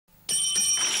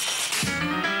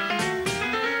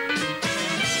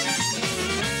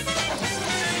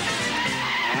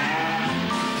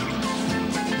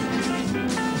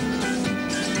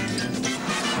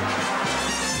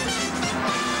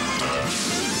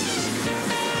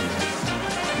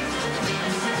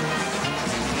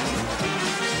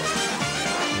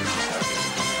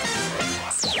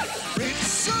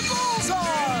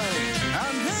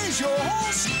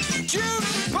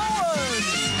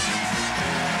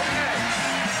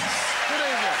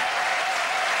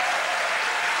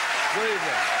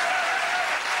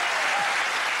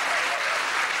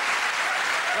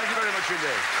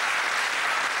indeed.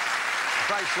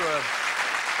 Thanks to a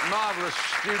marvellous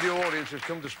studio audience who's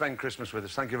come to spend Christmas with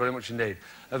us. Thank you very much indeed.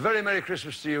 A very Merry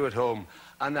Christmas to you at home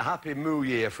and a Happy Moo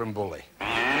Year from Bully.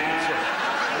 That's it.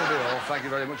 That'll be all. Thank you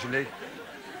very much indeed.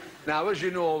 Now, as you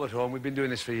know all at home, we've been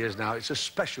doing this for years now. It's a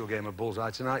special game of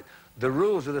Bullseye tonight. The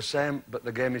rules are the same, but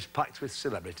the game is packed with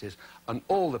celebrities, and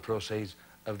all the proceeds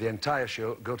of the entire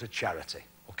show go to charity.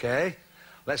 OK?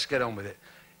 Let's get on with it.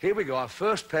 Here we go, our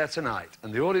first pair tonight,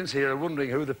 and the audience here are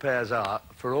wondering who the pairs are.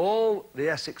 For all the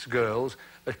Essex girls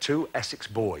are two Essex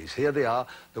boys. Here they are,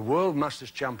 the World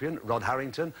Masters champion, Rod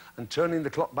Harrington, and turning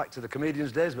the clock back to the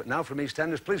comedian's days, but now from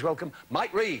EastEnders, please welcome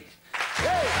Mike Reid.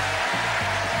 Yay!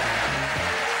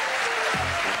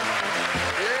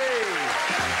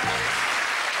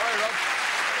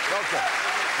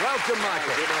 Welcome,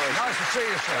 Michael. Nice to see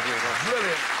you, sir.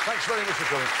 Brilliant. Thanks very much for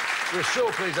coming. We're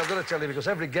so pleased, I've got to tell you, because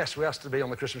every guest we asked to be on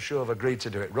the Christmas show have agreed to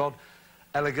do it. Rod,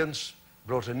 elegance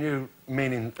brought a new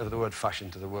meaning of the word fashion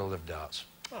to the world of darts.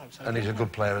 Oh, and he's a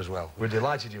good player as well. We're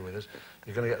delighted you're with us.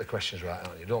 You're going to get the questions right,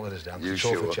 aren't you? Don't let us down. You it's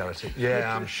all sure? for charity.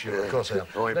 Yeah, I'm sure. Of course I am.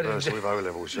 I ain't personal with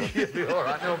O-level, sir. You'll be all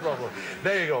right, no problem.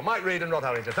 There you go. Mike Reid and Rod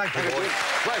Harrington. Thank you, boys.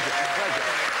 Pleasure, pleasure.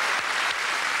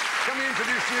 Can we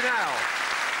introduce you now?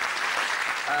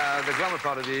 The glamour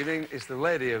part of the evening is the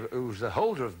lady who's the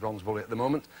holder of Bronze Bully at the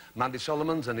moment, Mandy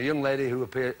Solomons, and a young lady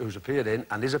who's appeared in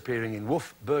and is appearing in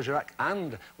Woof, Bergerac,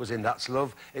 and was in That's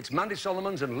Love. It's Mandy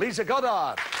Solomons and Lisa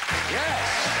Goddard.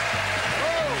 Yes!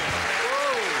 Whoa!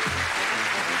 Whoa!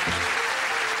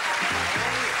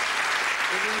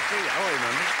 Good to see you. How are you,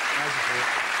 Mandy? Nice to see you.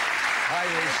 Hi,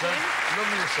 Lisa.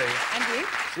 Lovely to see you. And you?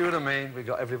 See what I mean? We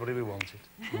got everybody we wanted.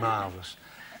 Marvellous.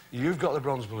 You've got the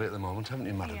Bronze Bully at the moment, haven't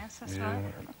you, madam? Yes, that's right.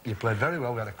 You played very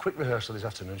well. We had a quick rehearsal this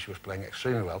afternoon. She was playing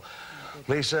extremely well.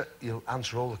 Lisa, you'll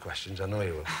answer all the questions. I know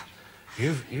you will.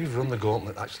 You've run the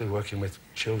gauntlet actually working with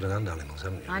children and animals,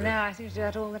 haven't you? I know. I think you do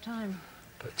that all the time.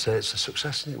 But it's a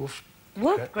success, isn't it, Woof?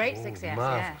 Woof, great success,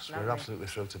 marvellous. Yeah, We're absolutely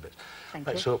thrilled to bits. Thank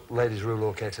you. So, ladies rule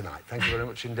OK tonight. Thank you very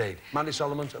much indeed. Mandy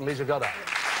Solomons and Lisa Goddard.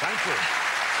 Thank you.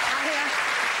 Hiya.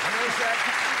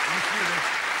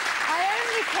 I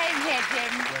only came here,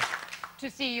 Jim, to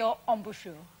see your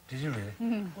embouchure. Did you really?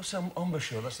 Mm-hmm. What's an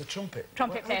embouchure? That's the trumpet.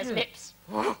 Trumpet player's lips.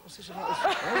 What's this about? Oh,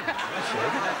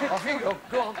 that's it. Off you go.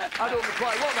 Go on. I don't know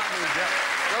quite what that means yet.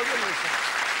 Well done, Lisa.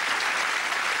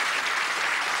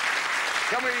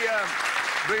 Can we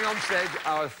bring on stage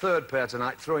our third pair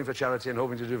tonight, throwing for charity and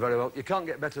hoping to do very well? You can't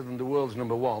get better than the world's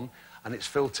 #1, and it's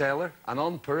Phil Taylor. And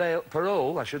on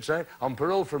parole, I should say, on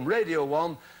parole from Radio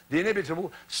 1, the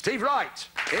inimitable Steve Wright.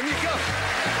 In you go.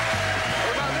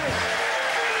 What about this?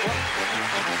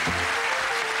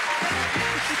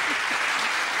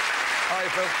 Hi,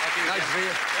 Phil. Nice to see you.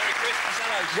 Merry Christmas.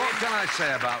 Hello, Jim. What can I say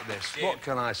about this? Jim. What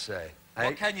can I say?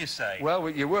 What can you say? Well,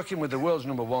 you're working with the world's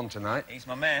 #1 tonight. He's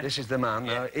my man. This is the man.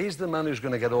 Yeah. Now, he's the man who's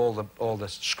going to get all the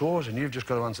scores, and you've just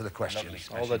got to answer the questions.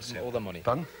 All the money.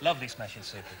 Pardon? Lovely smashing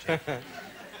super, Jim.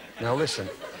 Now, listen.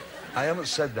 I haven't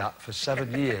said that for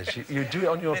 7 years. You do it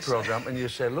on your programme and you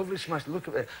say, lovely smash, look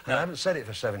at it. And I haven't said it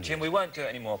for 7 years. Jim, we won't do it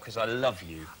anymore because I love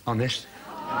you. Honest?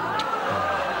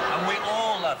 And we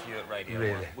all love you at Radio 1.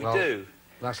 Really? We Well, do.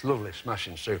 That's lovely,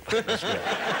 smashing super. That's great.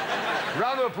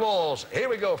 Round of applause. Here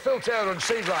we go. Phil Taylor and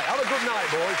Steve Wright. Have a good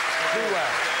night, boys. Do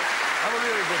well. Have a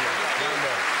really good one. Well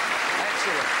done.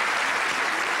 Excellent.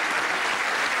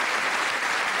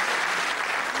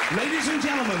 Ladies and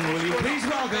gentlemen, will you please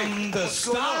welcome the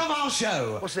star of our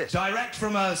show. What's this? Direct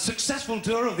from a successful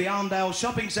tour of the Arndale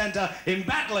Shopping Centre in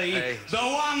Batley, the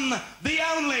one, the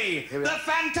only, the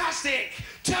fantastic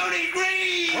Tony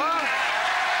Green! What?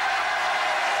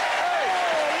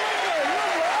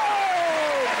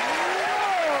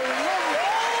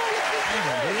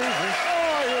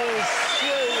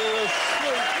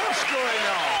 What's going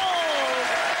on?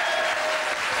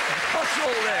 What's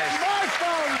all this? My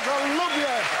fans, I love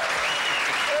you.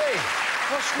 Hey,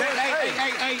 what's going on?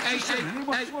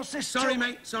 Hey, What's this? Sorry,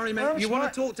 mate. You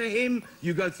want to talk to him,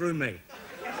 you go through me.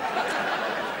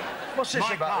 What's this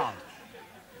Mike about? Hahn.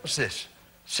 What's this?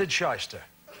 Sid Shyster.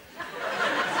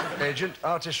 Agent,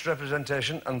 artist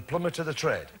representation, and plumber to the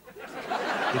trade.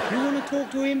 If you want to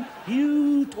talk to him,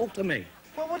 you talk to me.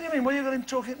 Well, what do you mean? What are you going to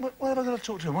talk? What have I got to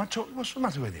talk to him? What's the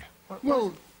matter with you?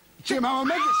 Well, Jim, I'll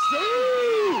make it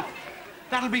Ooh,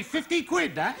 that'll be 50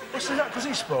 quid, that. What's that? Because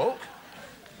he spoke?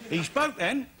 He spoke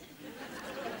then.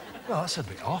 Well, that's a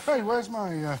bit off. Hey, where's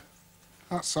my,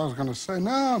 that's what I was going to say.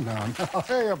 No.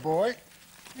 Hey, you boy.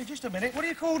 Hey, just a minute. What do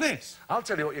you call this? I'll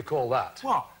tell you what you call that.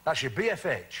 What? That's your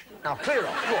BFH. Now, clear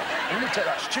off. Go on. I'm going to take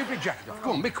that stupid jacket off.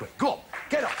 Go on, be quick. Go on.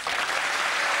 Get off.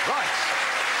 Right.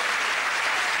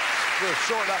 we'll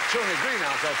sort that Tony Green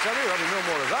out, I'll tell you. There'll be no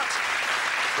more of that.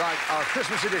 Right, our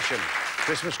Christmas edition.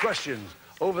 Christmas questions.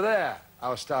 Over there,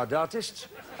 our starred artists.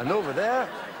 And over there,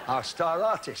 our star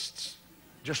artists.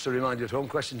 Just to remind you at home,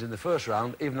 questions in the first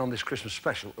round, even on this Christmas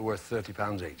special, are worth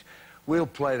 £30 each. We'll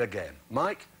play the game.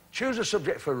 Mike, choose a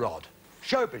subject for Rod.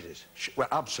 Show business. Well,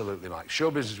 absolutely, Mike. Show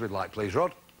business we'd like, please,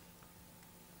 Rod.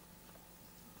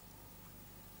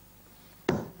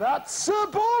 That's a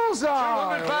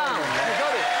bullseye! £200. You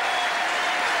got it.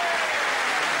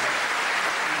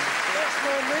 That's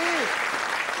for me.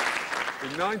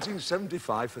 In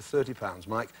 1975, for £30,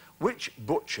 Mike, which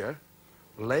butcher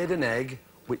laid an egg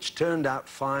which turned out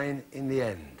fine in the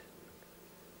end?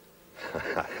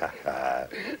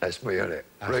 That's me, isn't it?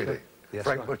 Really? Yes,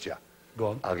 Frank right. Butcher. Go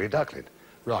on. Ugly duckling.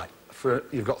 Right.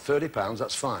 You've got £30,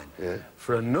 that's fine. Yeah.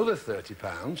 For another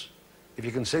 £30, if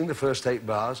you can sing the first 8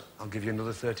 bars, I'll give you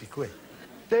another 30 quid.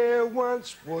 There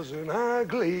once was an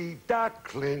ugly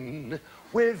duckling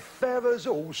with feathers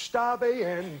all stubby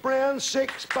and brown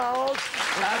 6 bars.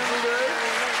 That'll do.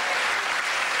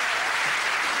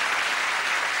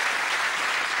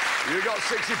 You got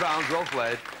 £60, well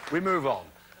played. We move on.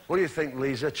 What do you think,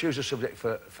 Lisa? Choose a subject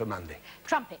for Mandy.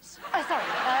 Trumpets. Sorry.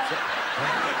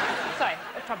 Sorry,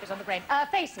 trumpets on the brain.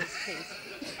 Faces, please.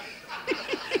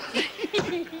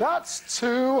 That's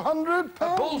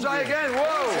 £200. Bullseye again,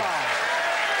 whoa!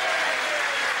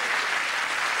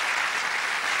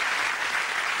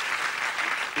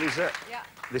 Lisa, Yeah.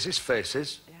 this is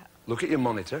Faces. Yeah. Look at your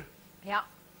monitor. Yeah.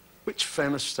 Which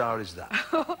famous star is that?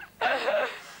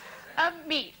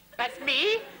 Me. That's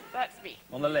me. That's me.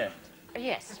 On the left.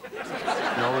 Yes.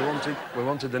 No, we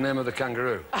wanted the name of the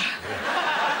kangaroo.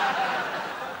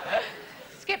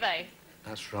 Skippo.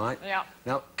 That's right. Yeah.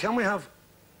 Now, can we have,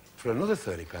 for another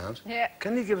 £30, Yeah.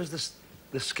 can you give us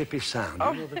the Skippy sound?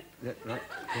 Oh. You know yeah, right.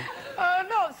 Yeah. I'm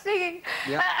not singing.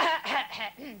 Yeah.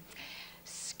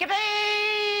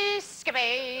 Skippy,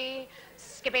 Skippy,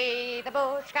 Skippy the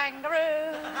bush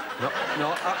kangaroo. No,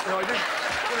 no, I didn't.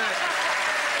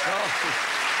 No.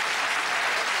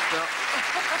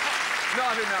 No,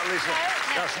 I didn't, Lisa. No.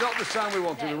 That's not the sound we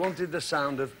wanted. No. We wanted the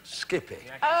sound of Skippy.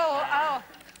 Oh.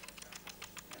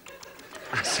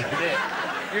 That's it.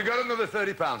 You got another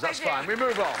 £30. That's Thank you. fine. We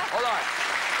move on. All right.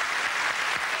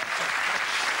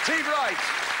 Steve Wright,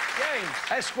 James.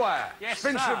 Esquire, Yes,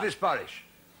 spinster sir. of this parish.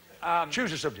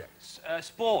 Choose a subject.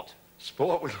 Sport.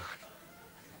 Sport with...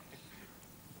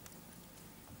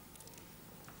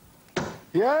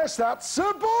 Yes, that's a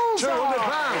bullseye! £200.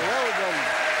 Well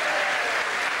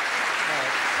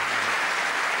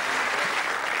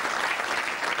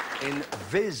done. In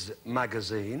Viz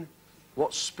magazine,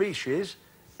 what species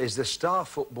is the star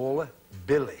footballer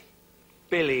Billy?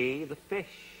 Billy the fish.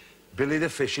 Billy the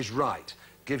fish is right.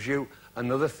 Gives you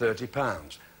another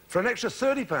 £30. For an extra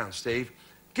 £30, Steve,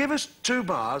 give us 2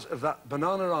 bars of that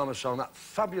Bananarama song, that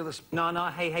fabulous...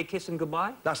 Na, hey, hey, kiss and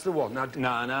goodbye. That's the one. Now,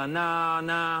 Na, na, na,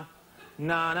 na.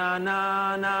 Na, na,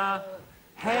 na, na.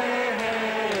 Hey,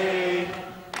 hey,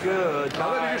 goodbye.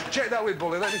 now, let me just check that with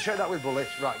Bully. Let me check that with Bully.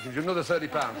 Right, gives you another £30.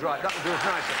 Right, that'll do us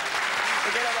nicely.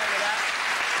 Forget about that.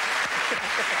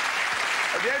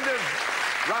 At the end of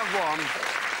round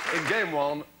 1, in game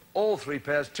 1, all 3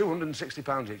 pairs,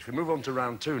 £260 each. We move on to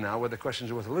round 2 now, where the questions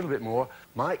are worth a little bit more.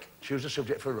 Mike, choose a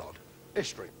subject for Rod.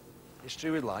 History. History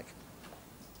we'd like.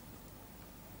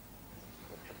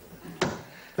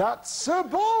 That's a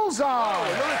bullseye!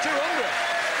 Another 200.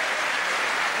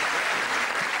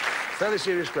 Fairly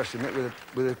serious question, mate,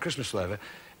 with a Christmas flavour.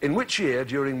 In which year,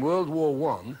 during World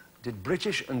War I, did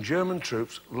British and German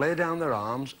troops lay down their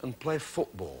arms and play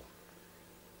football?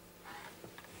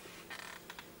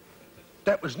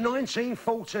 That was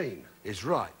 1914. Is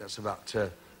right. That's about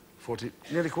 40,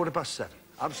 nearly 7:15.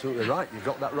 Absolutely right. You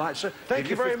got that right, sir. Thank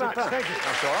Give you very £50. much. Thank you.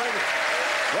 That's all right.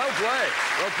 Well played.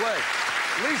 Well played.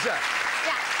 Lisa,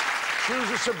 Yeah. choose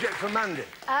a subject for Mandy.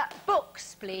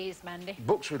 Books, please, Mandy.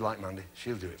 Books we'd like, Mandy.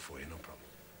 She'll do it for you, no problem.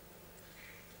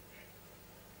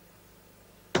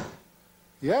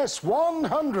 Yes,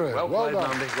 100. Well played, done.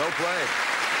 Mandy. Well played.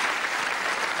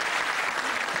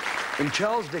 In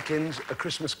Charles Dickens' A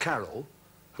Christmas Carol,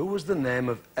 who was the name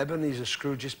of Ebenezer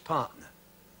Scrooge's partner?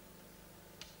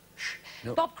 Shh.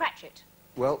 No. Bob Cratchit.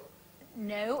 Well,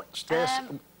 No.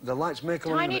 the lights may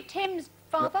come on in a Tiny bit. Tim's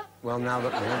father. Well, now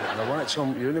that the lights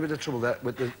on, you're in a bit of trouble there.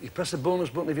 But you press the bonus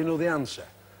button if you know the answer.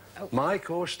 Oh.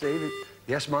 Mike or Steve?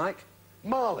 Yes, Mike?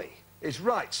 Marley. It's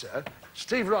right, sir.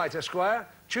 Steve Wright, Esquire.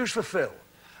 Choose for Phil.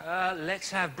 Let's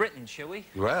have Britain, shall we?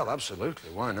 Well, absolutely.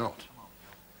 Why not?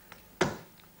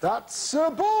 That's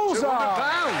a bullseye!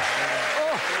 £200.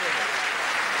 Oh.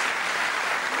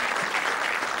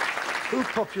 Who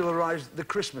popularised the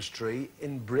Christmas tree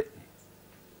in Britain?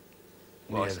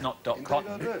 Well, it's not Dot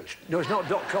Cotton. No, it's not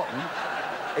Dot Cotton.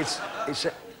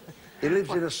 He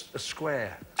lives in a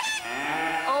square.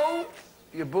 Oh,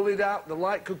 you're bullied out. The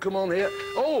light could come on here.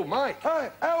 Oh, Mike. Hey,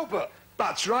 Albert.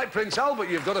 That's right, Prince Albert.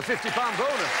 You've got a £50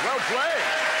 bonus. Well played.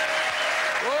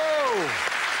 Whoa.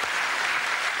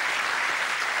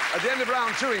 At the end of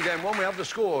round 2 in game 1, we have the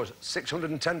scores.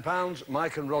 £610,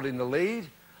 Mike and Rod in the lead.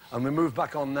 And we move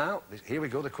back on now. Here we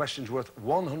go. The question's worth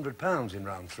 £100 in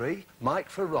round 3. Mike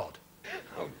for Rod.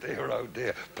 Oh, dear, oh,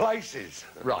 dear. Places.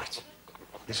 Right.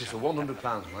 This is for £100,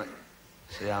 Mike.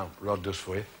 See how Rod does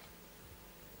for you.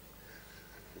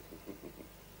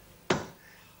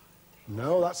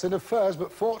 No, that's in affairs,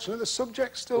 but fortunately the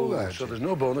subject's still there. So there's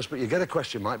no bonus, but you get a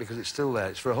question, Mike, because it's still there.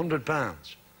 It's for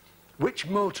 £100. Which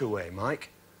motorway, Mike,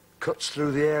 cuts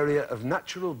through the area of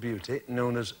natural beauty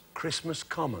known as Christmas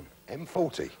Common?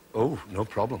 M40. Oh, no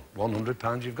problem.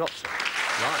 £100 you've got, sir.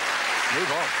 Right,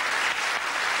 move on.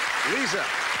 Lisa.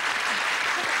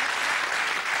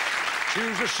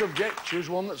 Choose a subject. Choose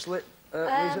one that's lit.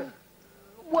 Lisa?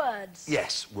 Words.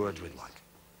 Yes, words we'd like.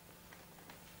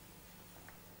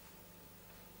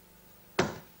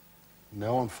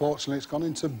 No, unfortunately, it's gone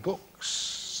into books.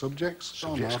 Subjects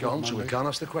Subject's gone, so we can't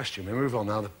ask the question. We move on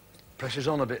now. The pressure's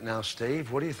on a bit now,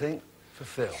 Steve. What do you think for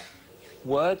Phil?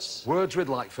 Words? Words we'd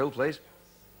like, Phil, please.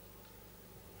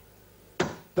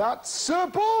 That's a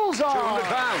bullseye!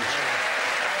 £200.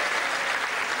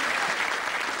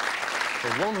 For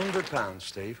 £100,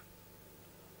 Steve,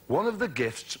 one of the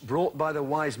gifts brought by the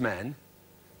wise men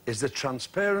is the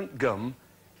transparent gum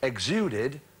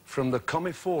exuded from the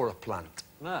commiphora plant.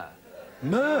 No.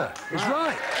 Myrrh is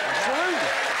right. Absolutely.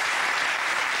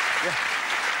 Yeah.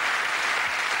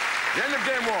 The end of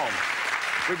game 1.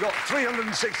 We've got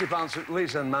 £360 for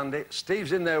Lisa and Mandy.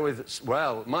 Steve's in there with,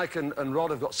 well, Mike and Rod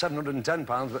have got £710,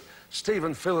 but Steve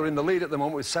and Phil are in the lead at the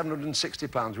moment with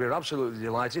 £760. We're absolutely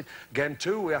delighted. Game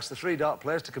 2, we asked the 3 dart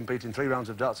players to compete in 3 rounds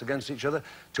of darts against each other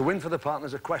to win for the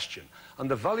partners a question. And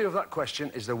the value of that question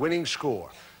is the winning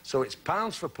score. So it's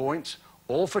pounds for points,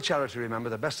 all for charity, remember.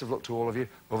 The best of luck to all of you.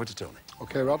 Over to Tony.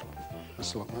 OK, Rod.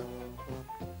 Let's look, mate.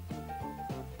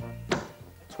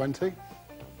 20.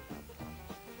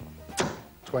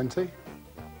 20.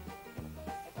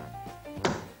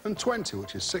 And 20,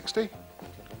 which is 60.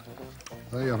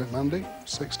 There you have it, Mandy.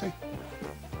 60.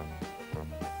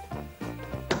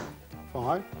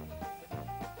 5.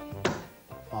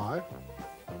 5.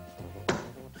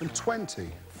 And 20.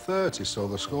 30, so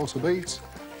the score to beat.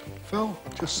 Phil,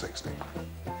 just 60.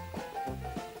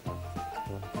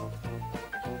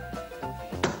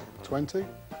 20.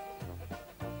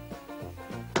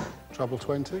 Treble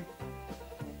 20.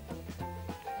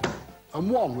 And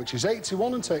 1, which is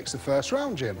 81 and takes the first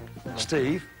round, Jim.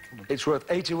 Steve, it's worth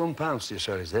 £81 to you,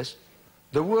 sir, is this?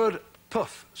 The word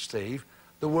puff, Steve,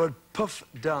 the word Puff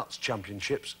Darts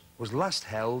Championships was last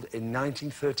held in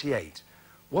 1938.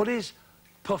 What is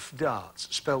Puff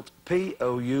Darts, spelt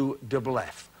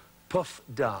P-O-U-F-F? Puff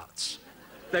Darts.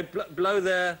 They blow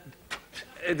the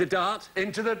dart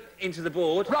Into the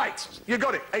board. Right, you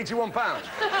got it, £81.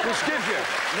 This gives you,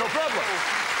 no problem,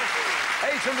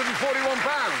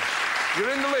 £841. You're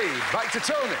in the lead. Back to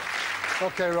Tony.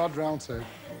 OK, Rod, round 2.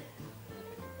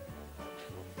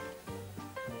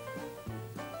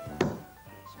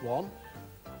 It's 1.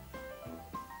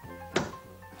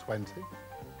 20.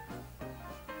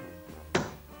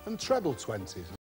 And treble 20s.